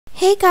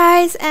Hey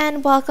guys,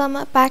 and welcome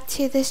back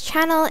to this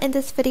channel. In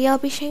this video I'll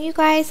be showing you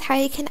guys how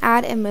you can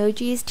add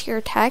emojis to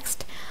your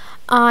text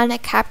on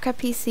CapCut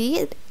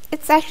PC.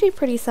 It's actually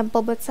pretty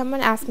simple, but someone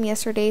asked me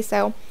yesterday,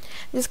 so I'm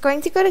just going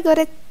to go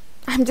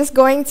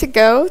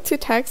to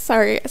text.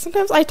 Sorry,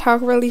 sometimes I talk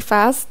really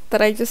fast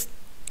that I just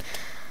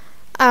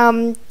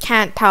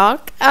can't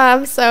talk.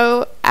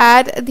 So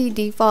add the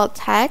default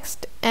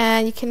text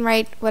and you can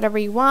write whatever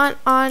you want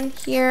on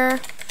here.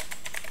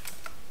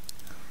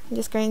 I'm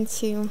just going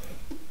to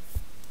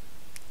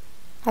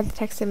add the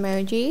text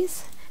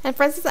emojis, and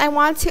for instance I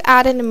want to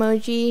add an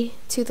emoji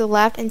to the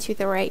left and to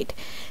the right,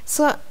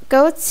 so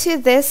go to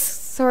this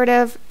sort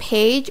of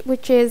page,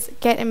 which is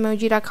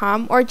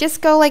getemoji.com, or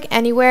just go like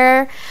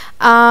anywhere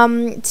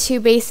to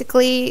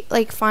basically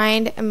like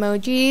find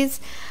emojis,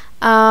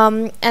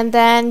 and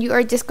then you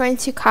are just going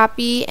to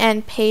copy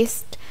and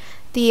paste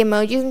the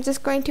emojis. I'm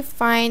just going to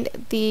find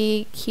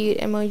the cute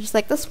emojis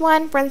like this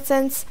one for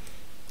instance.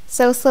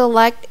 So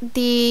select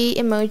the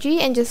emoji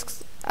and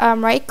just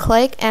right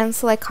click and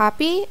select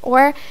copy,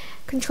 or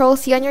Control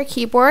C on your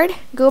keyboard,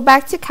 go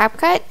back to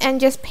CapCut and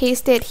just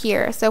paste it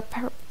here. So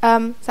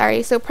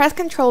so press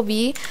Control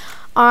V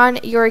on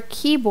your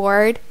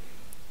keyboard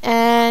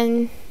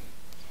and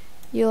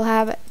you'll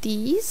have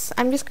these.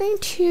 I'm just going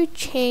to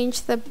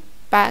change the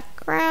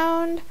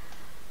background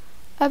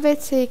of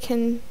it so you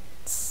can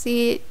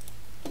see it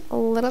a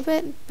little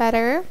bit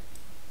better.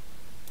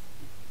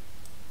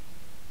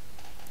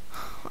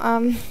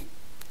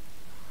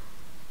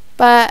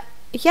 But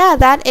yeah,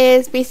 that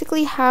is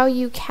basically how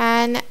you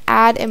can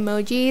add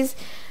emojis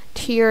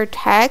to your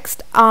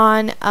text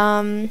on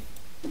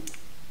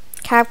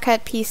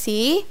CapCut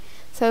PC.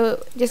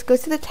 So just go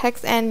to the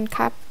text and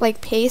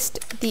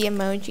paste the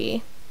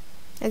emoji,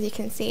 as you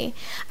can see.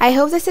 I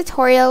hope this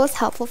tutorial was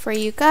helpful for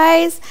you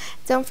guys.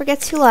 Don't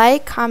forget to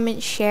like,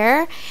 comment,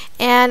 share,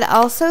 and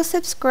also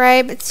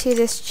subscribe to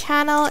this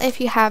channel if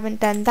you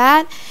haven't done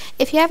that.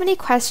 If you have any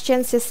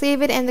questions, just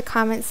leave it in the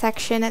comment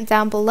section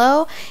down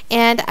below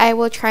and I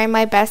will try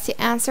my best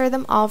to answer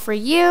them all for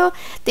you.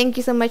 Thank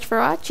you so much for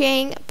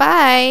watching.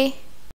 Bye!